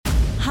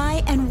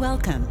Hi, and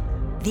welcome.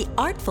 The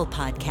Artful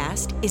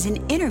Podcast is an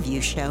interview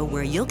show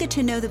where you'll get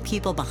to know the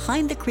people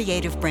behind the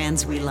creative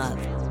brands we love.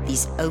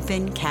 These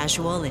open,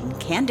 casual, and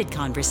candid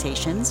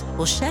conversations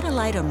will shed a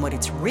light on what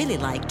it's really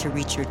like to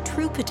reach your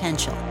true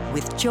potential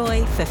with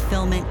joy,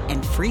 fulfillment,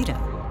 and freedom.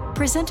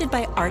 Presented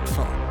by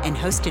Artful and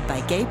hosted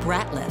by Gabe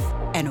Ratliff,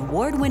 an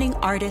award-winning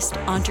artist,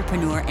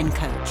 entrepreneur, and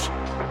coach.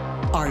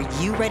 Are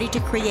you ready to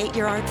create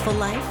your artful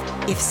life?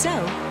 If so,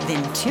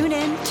 then tune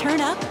in, turn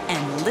up,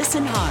 and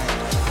listen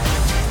hard.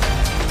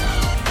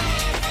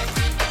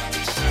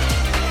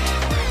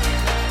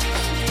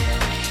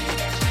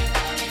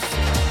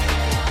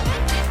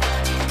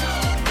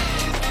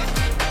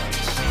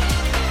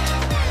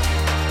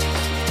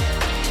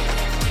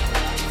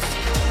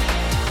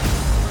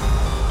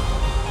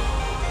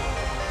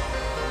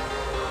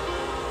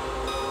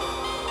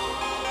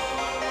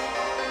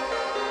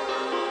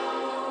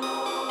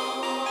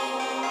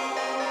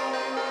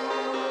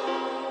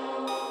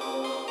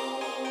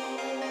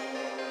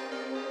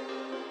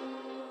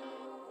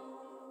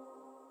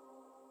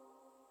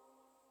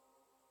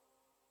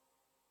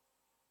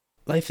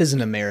 Life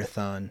isn't a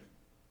marathon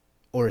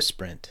or a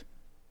sprint.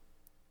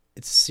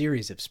 It's a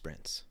series of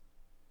sprints.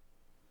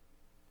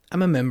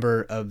 I'm a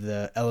member of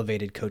the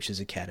Elevated Coaches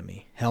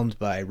Academy, helmed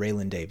by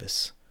Raylan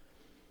Davis.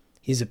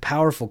 He's a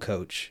powerful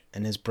coach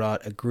and has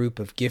brought a group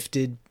of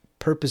gifted,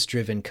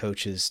 purpose-driven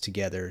coaches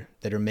together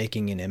that are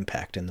making an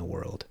impact in the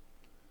world.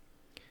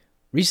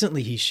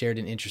 Recently, he shared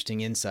an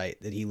interesting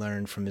insight that he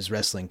learned from his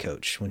wrestling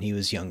coach when he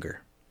was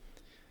younger.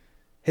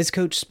 His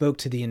coach spoke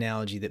to the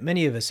analogy that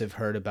many of us have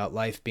heard about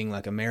life being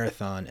like a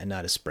marathon and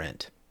not a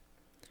sprint.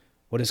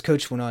 What his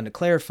coach went on to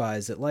clarify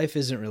is that life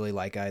isn't really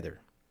like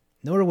either,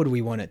 nor would we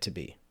want it to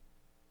be.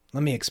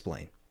 Let me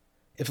explain.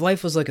 If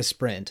life was like a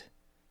sprint,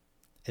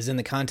 as in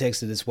the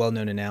context of this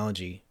well-known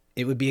analogy,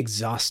 it would be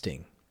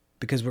exhausting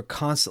because we're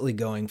constantly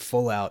going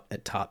full out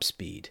at top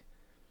speed,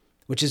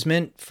 which is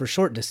meant for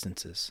short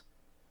distances.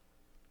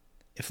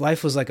 If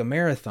life was like a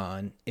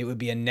marathon, it would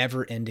be a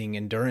never-ending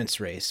endurance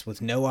race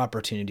with no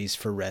opportunities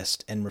for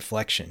rest and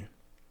reflection.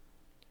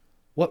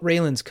 What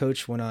Raylan's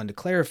coach went on to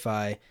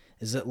clarify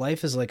is that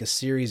life is like a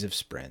series of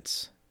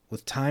sprints,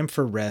 with time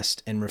for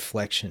rest and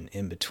reflection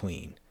in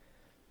between.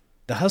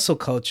 The hustle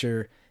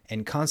culture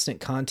and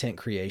constant content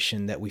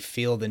creation that we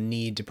feel the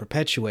need to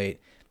perpetuate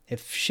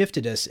have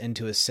shifted us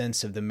into a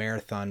sense of the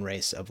marathon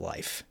race of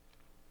life.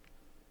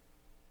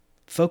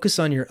 Focus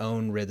on your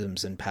own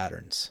rhythms and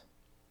patterns.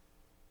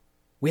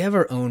 We have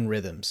our own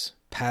rhythms,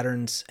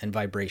 patterns, and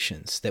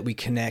vibrations that we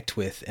connect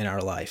with in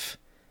our life.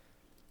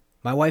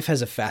 My wife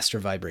has a faster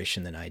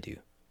vibration than I do.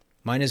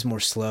 Mine is more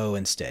slow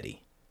and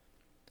steady.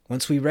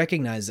 Once we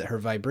recognize that her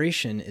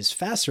vibration is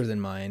faster than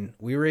mine,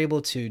 we were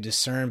able to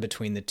discern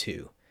between the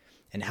two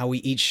and how we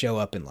each show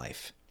up in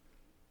life.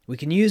 We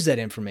can use that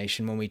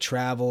information when we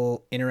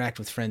travel, interact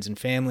with friends and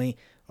family,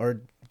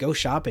 or go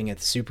shopping at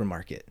the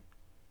supermarket.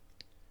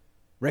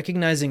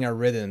 Recognizing our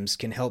rhythms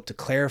can help to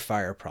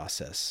clarify our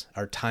process,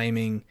 our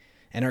timing,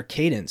 and our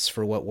cadence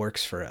for what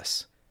works for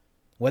us,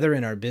 whether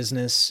in our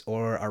business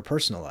or our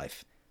personal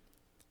life.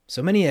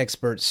 So many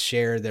experts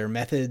share their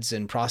methods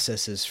and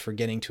processes for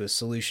getting to a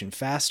solution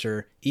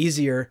faster,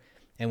 easier,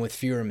 and with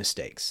fewer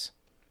mistakes.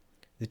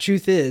 The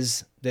truth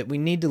is that we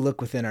need to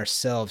look within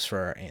ourselves for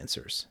our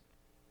answers.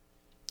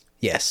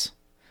 Yes,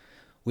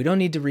 we don't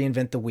need to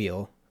reinvent the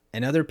wheel,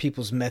 and other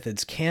people's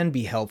methods can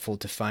be helpful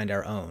to find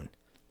our own,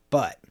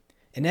 but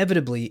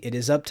inevitably, it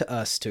is up to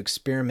us to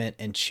experiment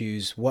and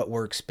choose what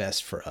works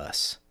best for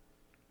us.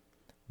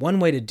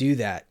 One way to do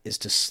that is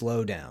to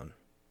slow down,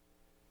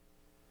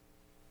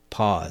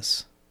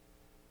 pause,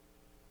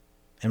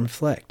 and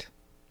reflect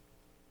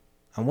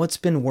on what's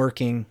been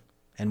working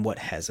and what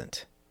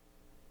hasn't.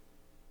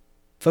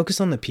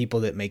 Focus on the people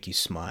that make you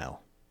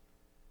smile.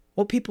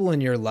 What people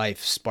in your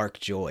life spark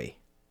joy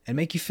and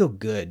make you feel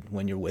good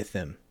when you're with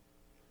them?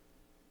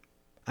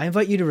 I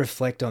invite you to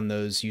reflect on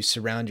those you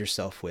surround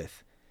yourself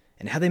with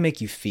and how they make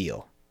you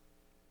feel.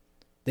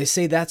 They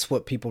say that's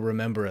what people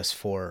remember us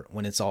for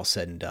when it's all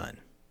said and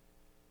done.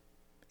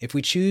 If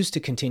we choose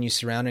to continue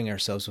surrounding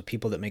ourselves with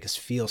people that make us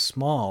feel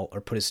small or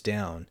put us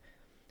down,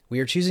 we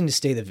are choosing to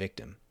stay the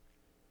victim.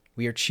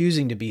 We are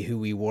choosing to be who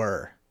we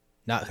were,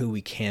 not who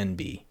we can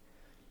be.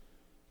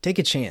 Take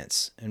a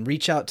chance and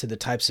reach out to the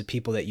types of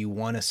people that you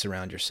want to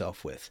surround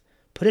yourself with.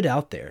 Put it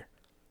out there.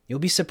 You'll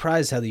be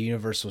surprised how the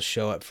universe will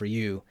show up for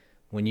you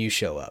when you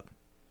show up.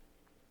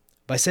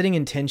 By setting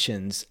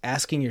intentions,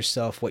 asking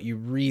yourself what you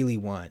really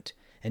want,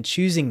 and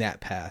choosing that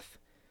path,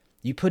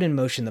 you put in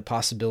motion the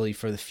possibility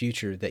for the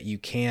future that you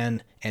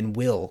can and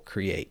will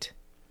create.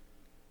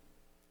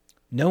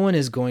 No one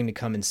is going to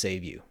come and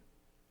save you.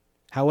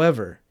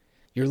 However,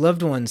 your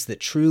loved ones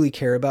that truly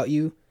care about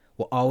you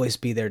will always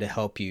be there to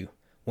help you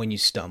when you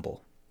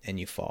stumble and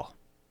you fall.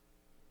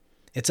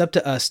 It's up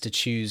to us to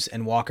choose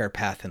and walk our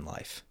path in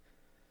life.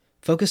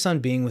 Focus on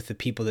being with the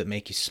people that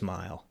make you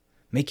smile,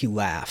 make you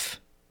laugh,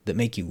 that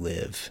make you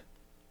live.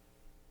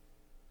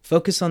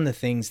 Focus on the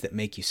things that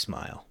make you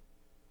smile.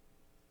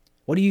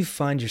 What do you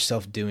find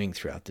yourself doing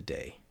throughout the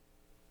day?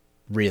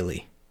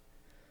 Really?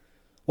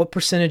 What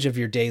percentage of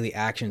your daily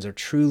actions are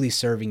truly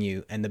serving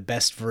you and the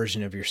best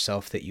version of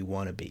yourself that you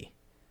want to be?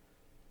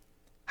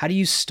 How do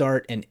you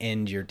start and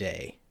end your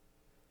day?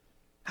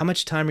 How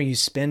much time are you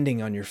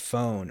spending on your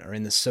phone or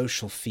in the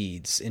social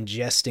feeds,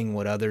 ingesting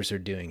what others are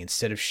doing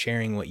instead of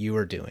sharing what you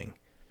are doing?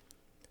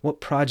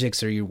 What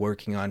projects are you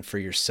working on for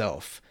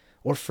yourself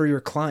or for your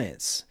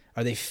clients?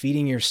 Are they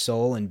feeding your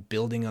soul and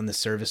building on the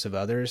service of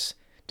others?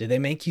 Do they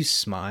make you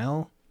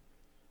smile?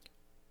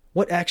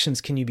 What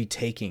actions can you be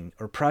taking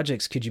or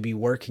projects could you be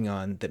working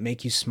on that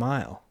make you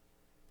smile?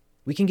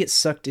 We can get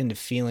sucked into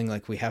feeling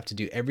like we have to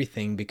do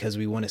everything because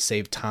we want to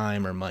save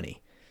time or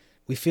money.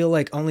 We feel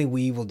like only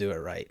we will do it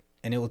right,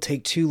 and it will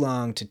take too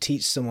long to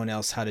teach someone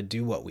else how to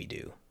do what we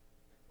do.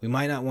 We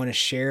might not want to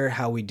share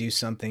how we do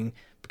something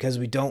because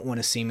we don't want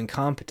to seem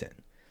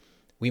incompetent.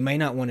 We may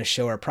not want to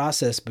show our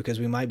process because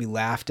we might be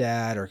laughed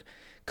at or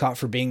caught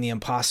for being the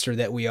imposter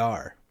that we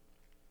are.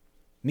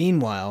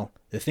 Meanwhile,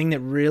 the thing that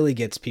really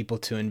gets people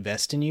to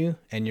invest in you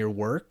and your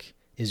work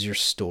is your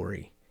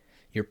story,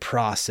 your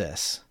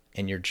process,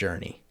 and your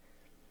journey.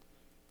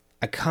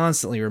 I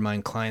constantly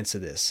remind clients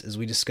of this as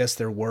we discuss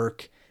their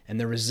work and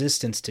their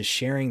resistance to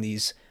sharing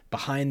these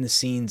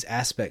behind-the-scenes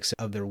aspects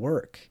of their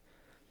work,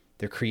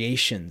 their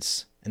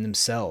creations, and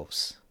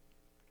themselves.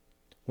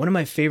 One of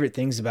my favorite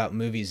things about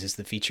movies is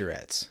the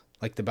featurettes,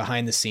 like the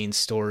behind-the-scenes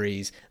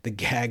stories, the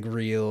gag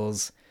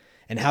reels,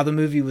 and how the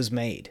movie was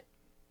made.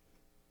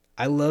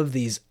 I love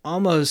these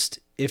almost,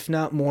 if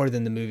not more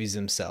than the movies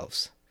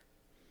themselves.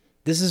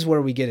 This is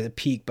where we get a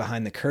peek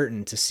behind the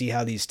curtain to see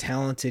how these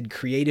talented,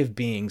 creative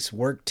beings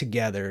work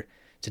together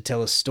to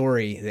tell a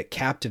story that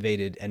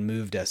captivated and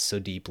moved us so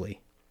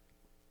deeply.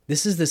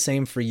 This is the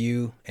same for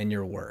you and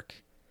your work.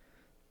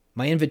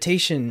 My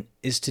invitation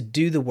is to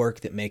do the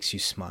work that makes you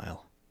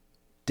smile.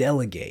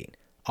 Delegate,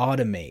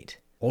 automate,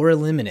 or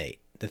eliminate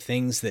the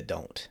things that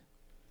don't.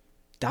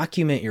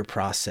 Document your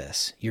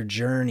process, your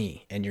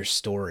journey, and your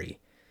story.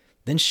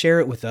 Then share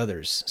it with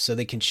others so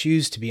they can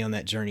choose to be on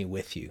that journey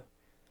with you.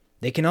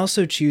 They can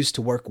also choose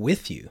to work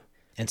with you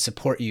and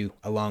support you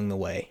along the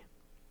way.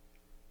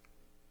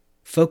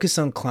 Focus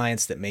on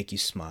clients that make you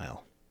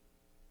smile.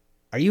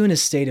 Are you in a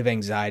state of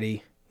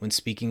anxiety when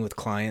speaking with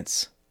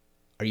clients?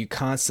 Are you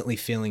constantly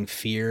feeling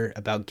fear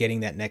about getting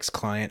that next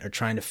client or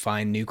trying to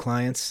find new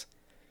clients?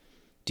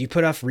 Do you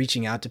put off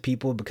reaching out to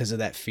people because of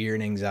that fear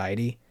and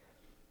anxiety?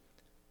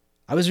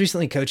 I was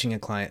recently coaching a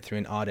client through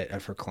an audit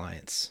of her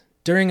clients.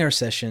 During our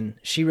session,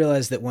 she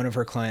realized that one of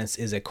her clients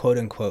is a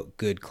quote-unquote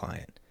good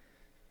client.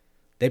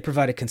 They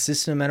provide a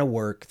consistent amount of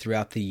work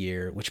throughout the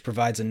year, which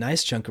provides a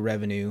nice chunk of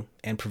revenue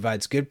and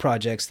provides good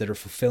projects that are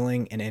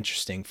fulfilling and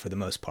interesting for the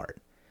most part.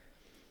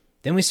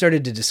 Then we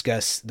started to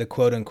discuss the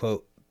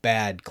quote-unquote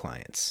bad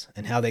clients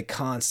and how they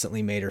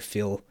constantly made her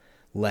feel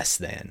less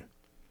than.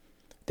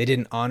 They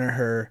didn't honor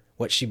her,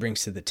 what she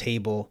brings to the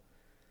table.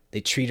 They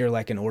treat her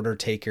like an order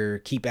taker,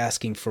 keep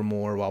asking for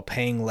more while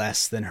paying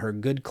less than her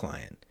good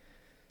client.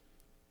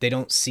 They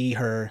don't see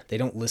her, they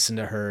don't listen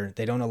to her,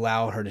 they don't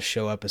allow her to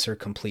show up as her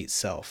complete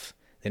self.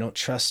 They don't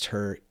trust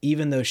her,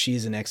 even though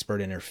she's an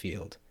expert in her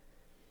field.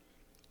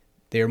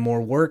 They are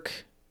more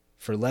work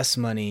for less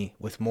money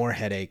with more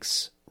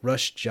headaches,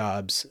 rushed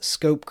jobs,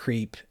 scope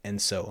creep,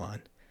 and so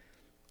on.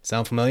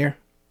 Sound familiar?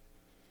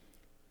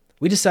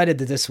 We decided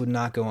that this would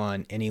not go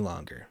on any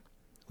longer.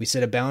 We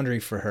set a boundary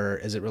for her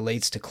as it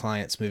relates to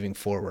clients moving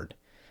forward.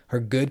 Her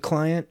good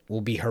client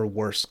will be her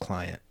worst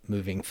client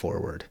moving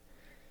forward.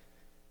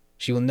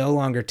 She will no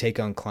longer take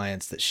on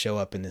clients that show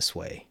up in this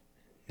way.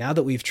 Now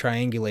that we've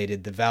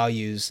triangulated the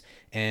values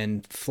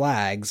and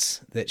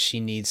flags that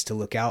she needs to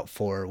look out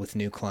for with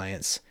new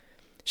clients,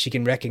 she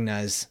can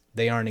recognize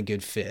they aren't a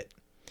good fit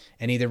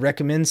and either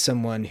recommend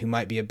someone who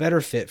might be a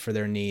better fit for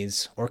their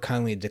needs or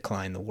kindly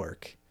decline the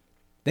work.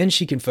 Then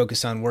she can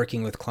focus on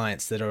working with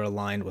clients that are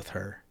aligned with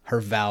her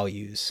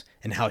values,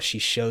 and how she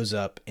shows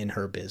up in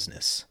her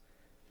business.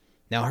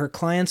 Now her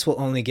clients will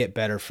only get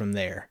better from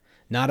there.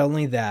 Not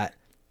only that,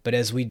 but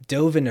as we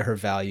dove into her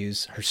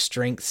values, her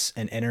strengths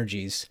and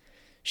energies,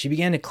 she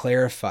began to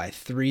clarify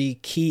 3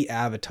 key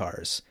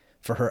avatars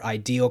for her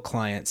ideal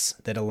clients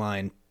that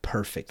align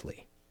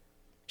perfectly.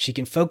 She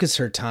can focus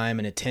her time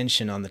and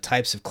attention on the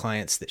types of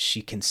clients that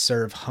she can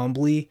serve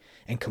humbly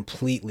and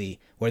completely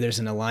where there's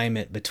an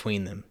alignment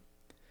between them.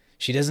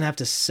 She doesn't have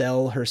to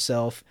sell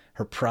herself,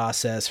 her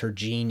process, her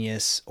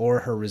genius, or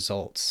her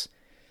results.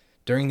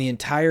 During the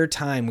entire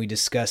time we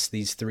discussed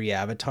these 3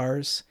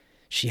 avatars,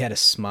 she had a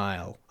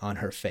smile on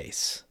her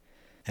face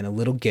and a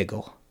little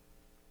giggle.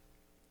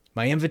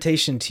 My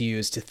invitation to you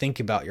is to think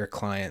about your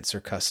clients or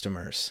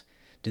customers.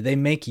 Do they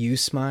make you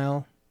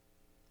smile?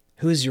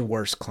 Who is your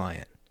worst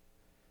client?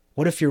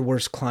 What if your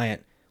worst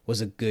client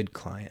was a good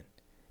client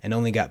and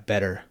only got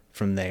better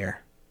from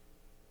there?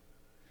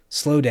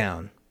 Slow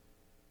down.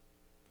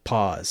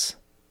 Pause.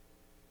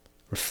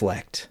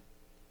 Reflect.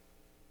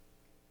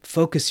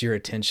 Focus your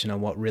attention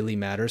on what really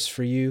matters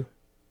for you,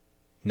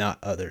 not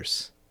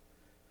others.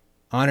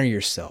 Honor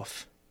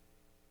yourself.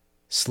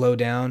 Slow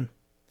down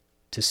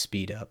to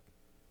speed up.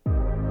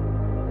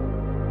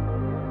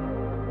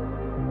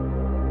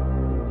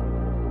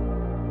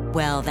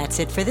 Well, that's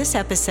it for this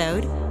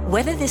episode.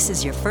 Whether this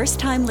is your first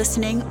time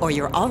listening or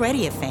you're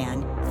already a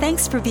fan,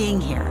 thanks for being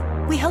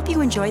here. We hope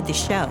you enjoyed the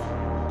show.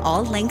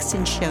 All links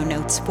and show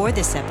notes for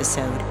this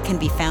episode can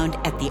be found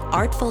at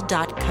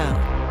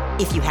theartful.co.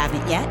 If you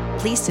haven't yet,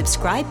 please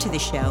subscribe to the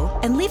show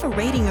and leave a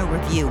rating or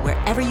review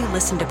wherever you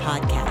listen to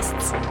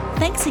podcasts.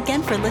 Thanks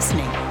again for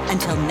listening.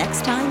 Until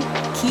next time,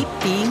 keep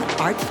being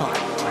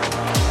artful.